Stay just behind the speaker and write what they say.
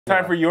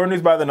Time for your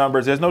news by the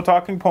numbers. There's no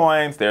talking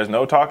points. There's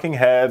no talking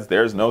heads.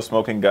 There's no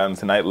smoking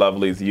guns tonight.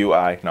 Lovely's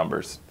UI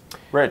numbers.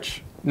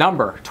 Rich.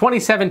 Number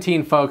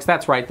 2017, folks.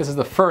 That's right. This is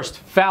the first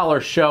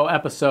Fowler Show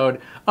episode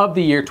of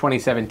the year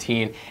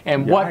 2017.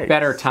 And what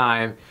better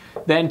time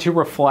than to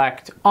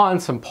reflect on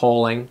some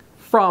polling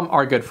from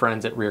our good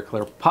friends at Real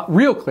Clear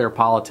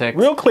Politics.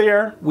 Real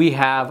Clear. We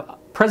have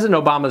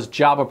President Obama's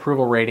job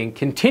approval rating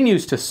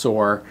continues to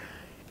soar,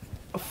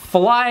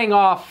 flying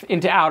off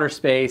into outer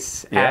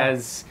space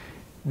as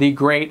the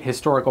great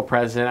historical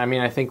president. I mean,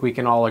 I think we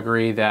can all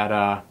agree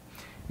that,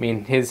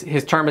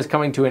 his term is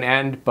coming to an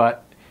end,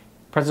 but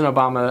President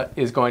Obama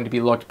is going to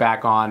be looked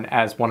back on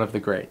as one of the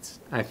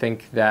greats. I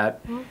think that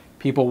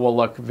people will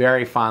look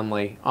very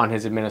fondly on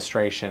his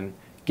administration,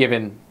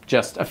 given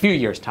just a few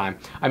years' time.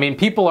 I mean,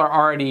 people are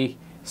already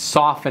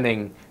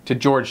softening to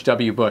George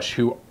W. Bush,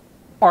 who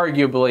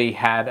arguably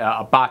had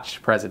a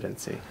botched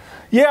presidency.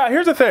 Yeah,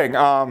 here's the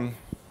thing.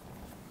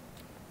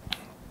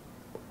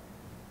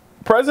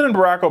 President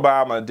Barack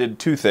Obama did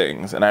two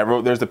things, and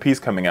there's a piece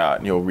coming out,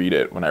 and you'll read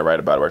it when I write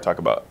about it, where I talk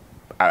about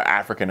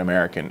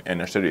African-American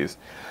inner cities,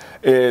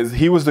 is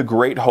he was the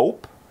great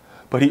hope,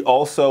 but he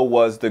also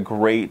was the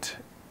great,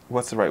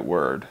 what's the right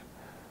word?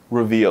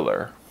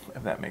 Revealer,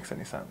 if that makes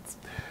any sense.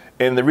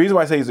 And the reason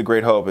why I say he's a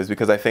great hope is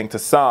because I think to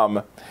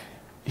some,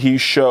 he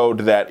showed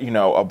that,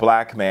 a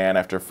black man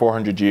after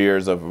 400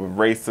 years of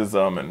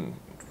racism and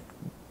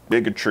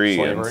bigotry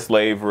and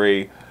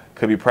slavery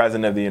could be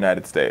president of the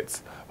United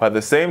States. But at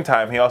the same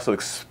time, he also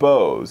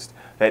exposed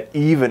that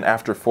even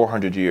after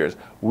 400 years,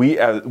 we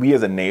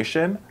as a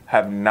nation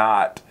have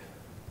not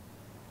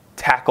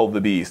tackled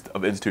the beast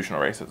of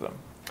institutional racism.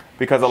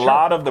 Because a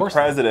lot of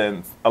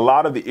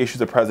the issues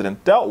the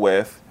president dealt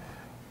with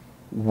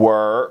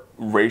were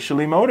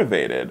racially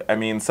motivated. I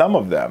mean, some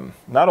of them,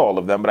 not all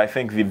of them, but I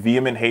think the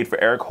vehement hate for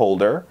Eric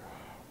Holder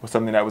was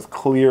something that was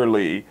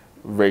clearly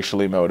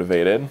racially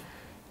motivated.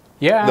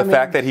 Yeah, the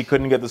fact that he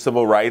couldn't get the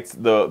Civil Rights,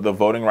 the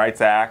Voting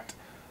Rights Act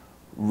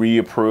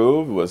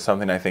reapproved was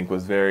something I think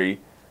was very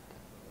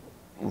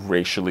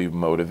racially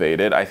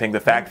motivated. I think the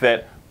fact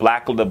that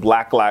the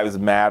Black Lives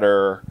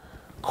Matter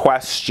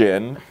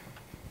question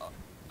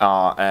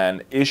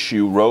and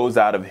issue rose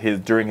out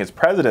of during his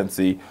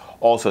presidency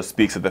also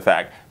speaks of the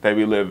fact that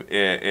we live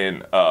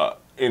in a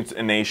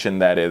nation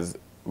that is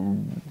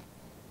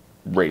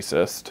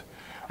racist.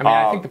 I mean,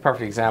 I think the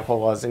perfect example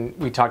was, and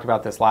we talked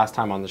about this last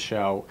time on the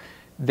show,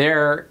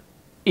 there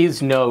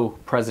is no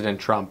President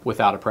Trump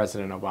without a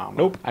President Obama.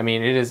 Nope. I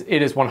mean, it is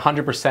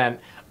 100%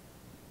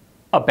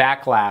 a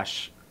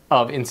backlash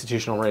of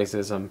institutional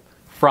racism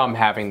from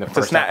having the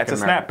first African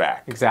American. It's a snapback.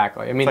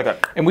 Exactly. I mean,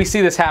 and we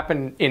see this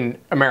happen in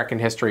American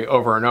history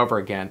over and over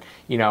again.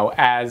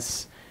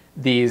 As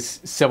these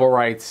civil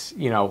rights,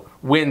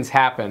 wins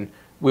happen,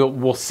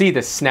 we'll see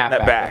this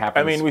snapback that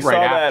happens. I mean, we saw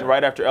that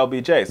right after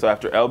LBJ. So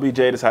after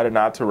LBJ decided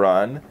not to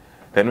run,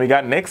 then we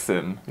got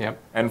Nixon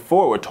and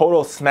Ford, a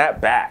total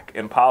snapback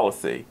in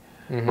policy,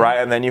 right?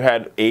 And then you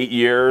had 8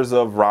 years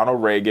of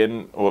Ronald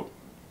Reagan, or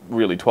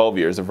really 12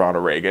 years of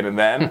Ronald Reagan, and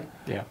then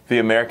the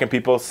American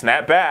people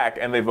snapped back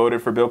and they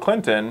voted for Bill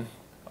Clinton,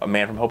 a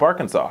man from Hope,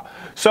 Arkansas.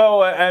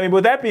 So, I mean,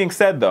 with that being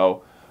said,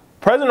 though,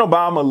 President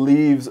Obama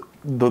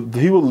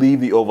he will leave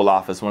the Oval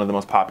Office one of the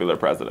most popular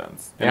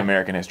presidents in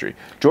American history.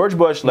 George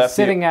Bush left. He's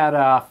sitting at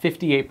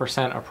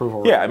 58% approval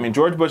rating. Yeah, I mean, when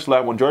George Bush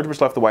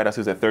left the White House, he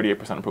was at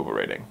 38% approval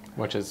rating.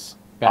 Which is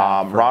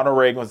bad. Ronald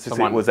Reagan was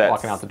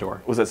walking out the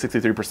door. Was at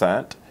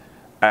 63%.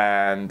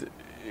 And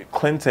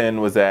Clinton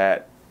was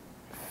at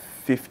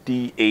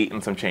 58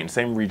 and some change,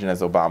 same region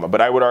as Obama. But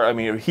I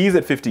mean, he's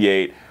at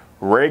 58,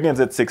 Reagan's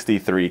at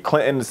 63,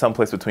 Clinton is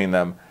someplace between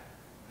them.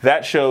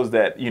 That shows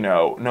that,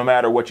 no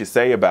matter what you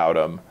say about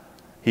him,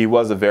 he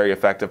was a very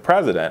effective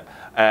president.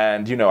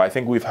 And, I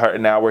think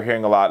we're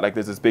hearing a lot, like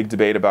there's this big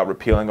debate about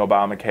repealing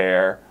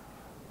Obamacare.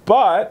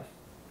 But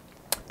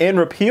in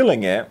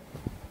repealing it,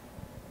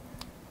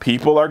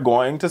 people are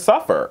going to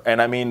suffer. And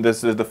I mean,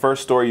 this is the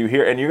first story you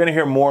hear, and you're going to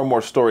hear more and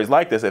more stories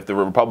like this if the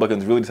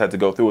Republicans really decide to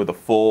go through with a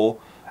full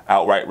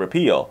outright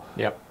repeal.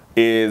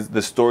 Is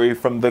the story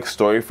from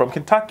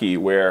Kentucky,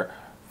 where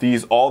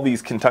all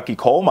these Kentucky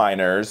coal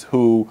miners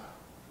who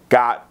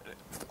got,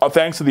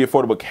 thanks to the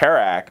Affordable Care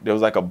Act, there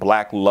was like a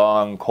Black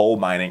Lung Coal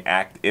Mining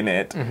Act in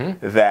it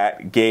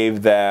that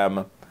gave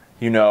them,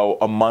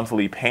 a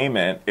monthly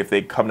payment if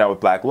they come down with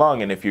black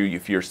lung, and if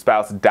your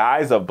spouse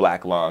dies of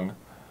black lung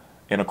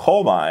in a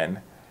coal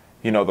mine,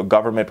 the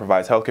government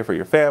provides healthcare for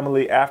your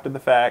family after the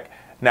fact.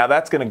 Now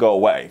that's going to go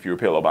away if you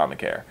repeal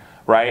Obamacare,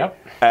 right?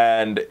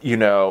 And,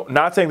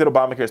 not saying that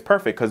Obamacare is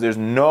perfect, because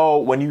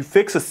when you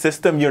fix a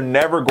system, you're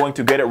never going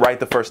to get it right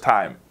the first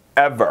time,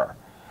 ever.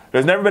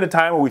 There's never been a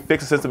time where we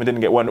fixed a system and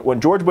didn't get one. When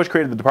George Bush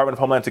created the Department of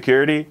Homeland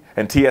Security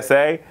and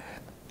TSA,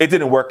 It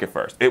didn't work at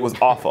first. It was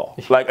awful.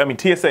 Like, I mean,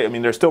 TSA, I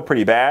mean, they're still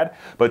pretty bad,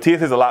 but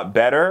TSA is a lot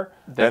better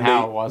than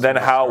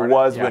how it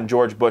was when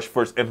George Bush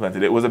first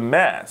implemented it. It was a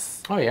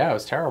mess. Oh, yeah, it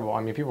was terrible.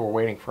 I mean, people were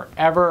waiting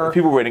forever.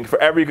 People were waiting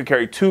forever. You could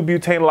carry 2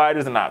 butane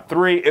lighters and not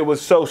 3. It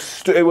was so,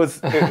 it was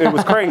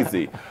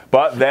crazy.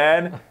 But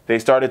then they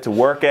started to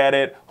work at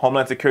it.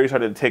 Homeland Security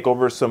started to take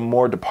over some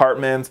more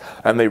departments,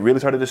 and they really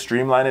started to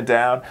streamline it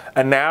down.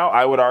 And now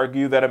I would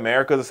argue that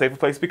America is a safer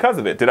place because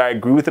of it. Did I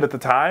agree with it at the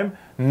time?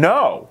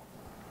 No.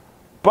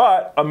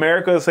 But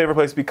America is a safer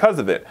place because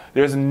of it.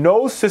 There's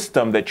no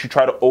system that you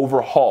try to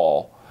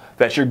overhaul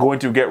that you're going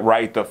to get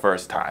right the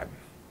first time.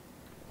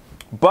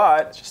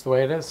 But it's just the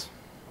way it is.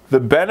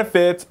 The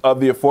benefits of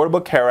the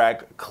Affordable Care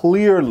Act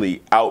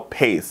clearly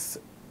outpace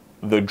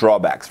the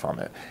drawbacks from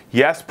it.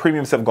 Yes,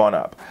 premiums have gone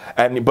up.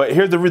 But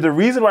here's the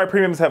reason why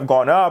premiums have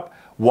gone up.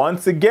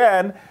 Once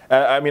again,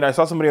 I mean, I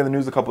saw somebody on the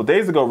news a couple of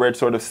days ago, Rich,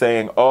 sort of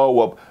saying, oh,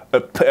 well,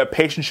 a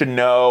patient should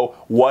know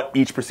what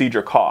each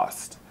procedure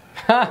costs.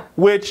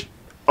 Which...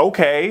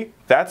 okay,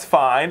 that's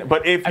fine.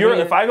 But if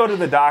I go to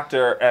the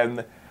doctor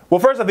and,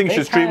 well, first I think you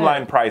should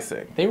streamline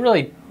pricing. They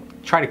really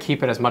try to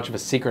keep it as much of a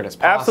secret as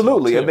possible.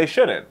 Absolutely, and they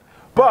shouldn't.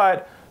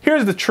 But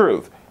here's the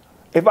truth.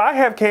 If I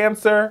have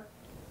cancer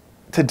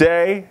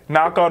today,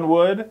 knock on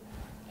wood,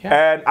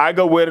 and I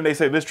go in and they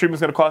say this treatment's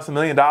going to cost $1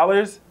 million,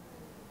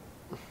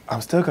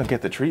 I'm still going to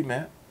get the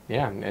treatment.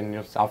 Yeah,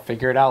 and I'll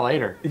figure it out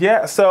later.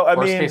 Yeah, so I mean,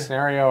 worst case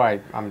scenario,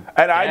 I'm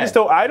dead,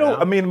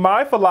 I mean,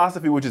 my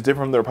philosophy, which is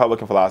different from the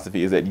Republican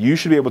philosophy, is that you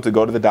should be able to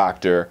go to the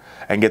doctor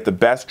and get the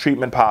best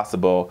treatment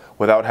possible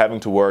without having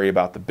to worry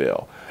about the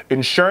bill.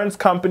 Insurance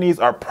companies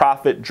are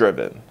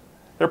profit-driven.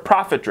 They're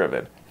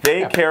profit-driven.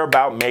 They care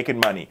about making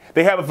money.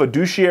 They have a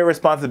fiduciary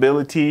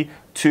responsibility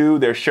to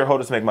their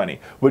shareholders to make money,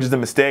 which is the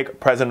mistake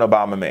President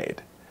Obama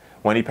made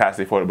when he passed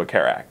the Affordable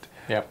Care Act.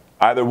 Yep.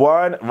 Either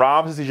one,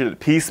 Rahm says you should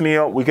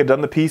piecemeal. We could have done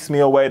the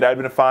piecemeal way. That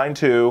would have been fine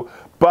too.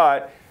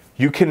 But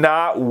you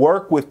cannot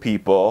work with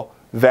people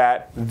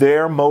that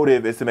their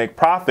motive is to make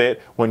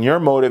profit when your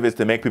motive is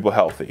to make people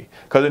healthy.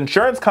 Because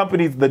insurance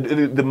companies,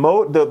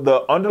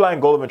 the underlying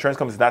goal of insurance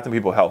companies is not to make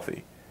people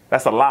healthy.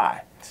 That's a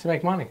lie. It's to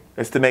make money.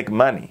 It's to make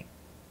money.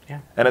 Yeah.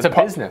 And it's a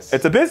business.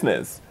 It's a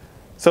business.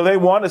 So they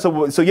want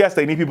so yes,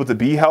 they need people to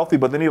be healthy,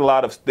 but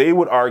they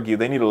would argue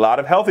they need a lot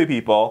of healthy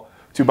people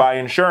to buy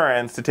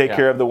insurance to take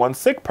care of the one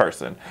sick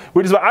person.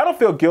 Which is why I don't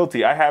feel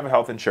guilty. I have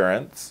health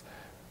insurance,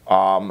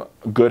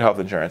 good health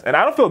insurance. And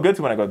I don't feel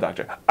guilty when I go to the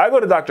doctor. I go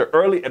to the doctor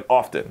early and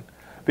often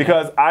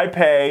because I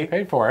pay... You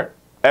paid for it.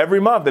 Every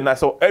month. And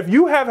so if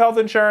you have health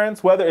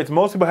insurance, whether it's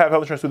most people have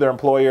health insurance through their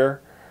employer,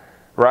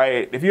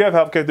 right? If you have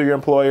health care through your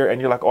employer and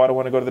you're like, oh, I don't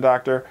want to go to the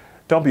doctor,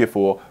 don't be a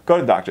fool. Go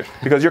to the doctor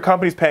because your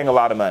company's paying a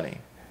lot of money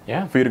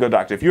for you to go to the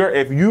doctor.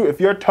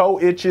 If your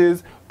toe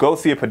itches, go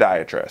see a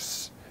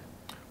podiatrist.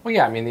 Well,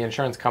 yeah, I mean, the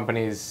insurance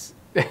companies,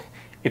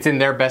 it's in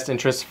their best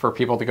interest for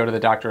people to go to the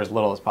doctor as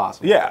little as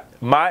possible. Yeah,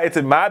 it's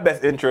in my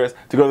best interest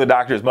to go to the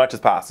doctor as much as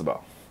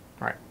possible.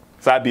 Right.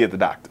 So I'd be at the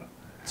doctor.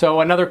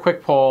 So another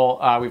quick poll,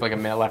 we have like a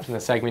minute left in the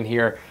segment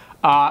here.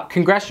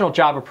 Congressional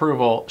job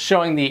approval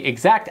showing the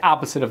exact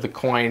opposite of the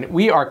coin.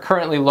 We are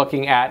currently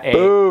looking at a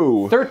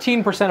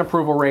 13%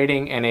 approval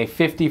rating and a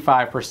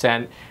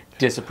 55%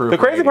 disapproval The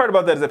crazy rating. part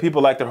about that is that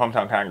people like their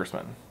hometown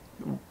congressman.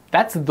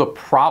 That's the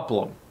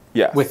problem.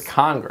 Yes. With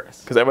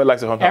Congress. Because everybody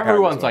likes their hometown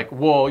Everyone's like,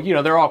 well, you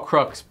know, they're all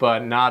crooks,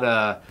 but not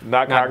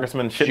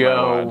Congressman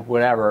Joe,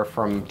 whatever,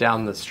 from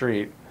down the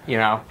street, you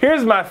know?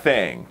 Here's my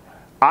thing.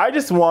 I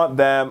just want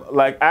them,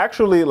 and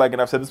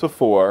I've said this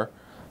before,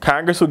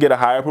 Congress would get a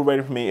higher approval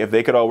rating from me if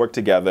they could all work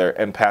together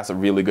and pass a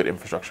really good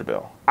infrastructure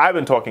bill. I've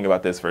been talking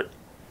about this for,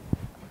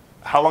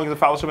 how long has the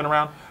Fowler Show been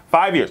around?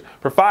 5 years.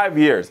 For 5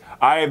 years,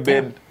 I have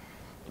been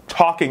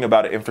talking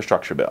about an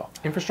infrastructure bill.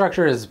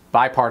 Infrastructure is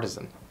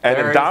bipartisan. And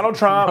if Donald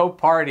Trump,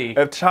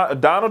 if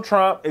Donald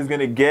Trump is going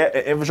to get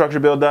an infrastructure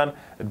bill done,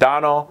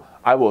 Donald,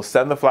 I will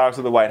send the flowers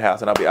to the White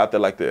House and I'll be out there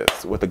like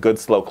this with a good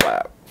slow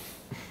clap.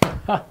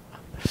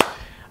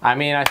 I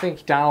mean, I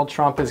think Donald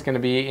Trump is going to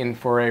be in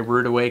for a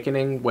rude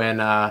awakening when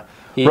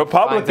he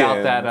finds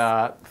out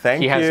that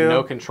he has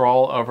no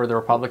control over the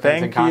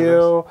Republicans in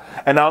Congress.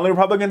 And not only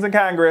Republicans in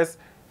Congress,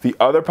 the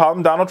other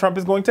problem Donald Trump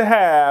is going to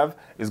have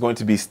is going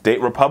to be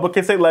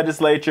Republican state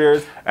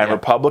legislatures and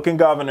Republican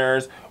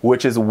governors,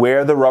 which is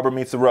where the rubber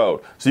meets the road.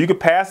 So you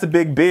could pass a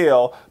big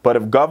bill, but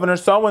if Governor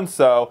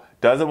so-and-so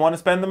doesn't want to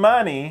spend the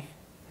money,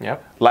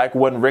 like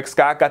when Rick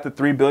Scott got the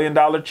 $3 billion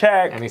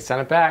check. And he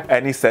sent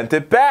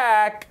it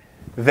back.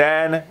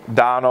 Then,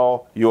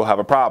 Donald, you'll have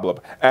a problem.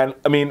 And,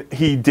 I mean,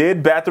 he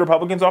did bat the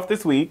Republicans off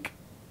this week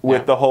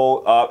with the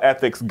whole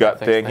ethics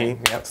thing. He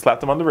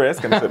slapped him on the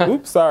wrist and said,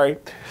 oops, sorry.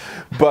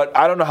 But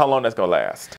I don't know how long that's going to last.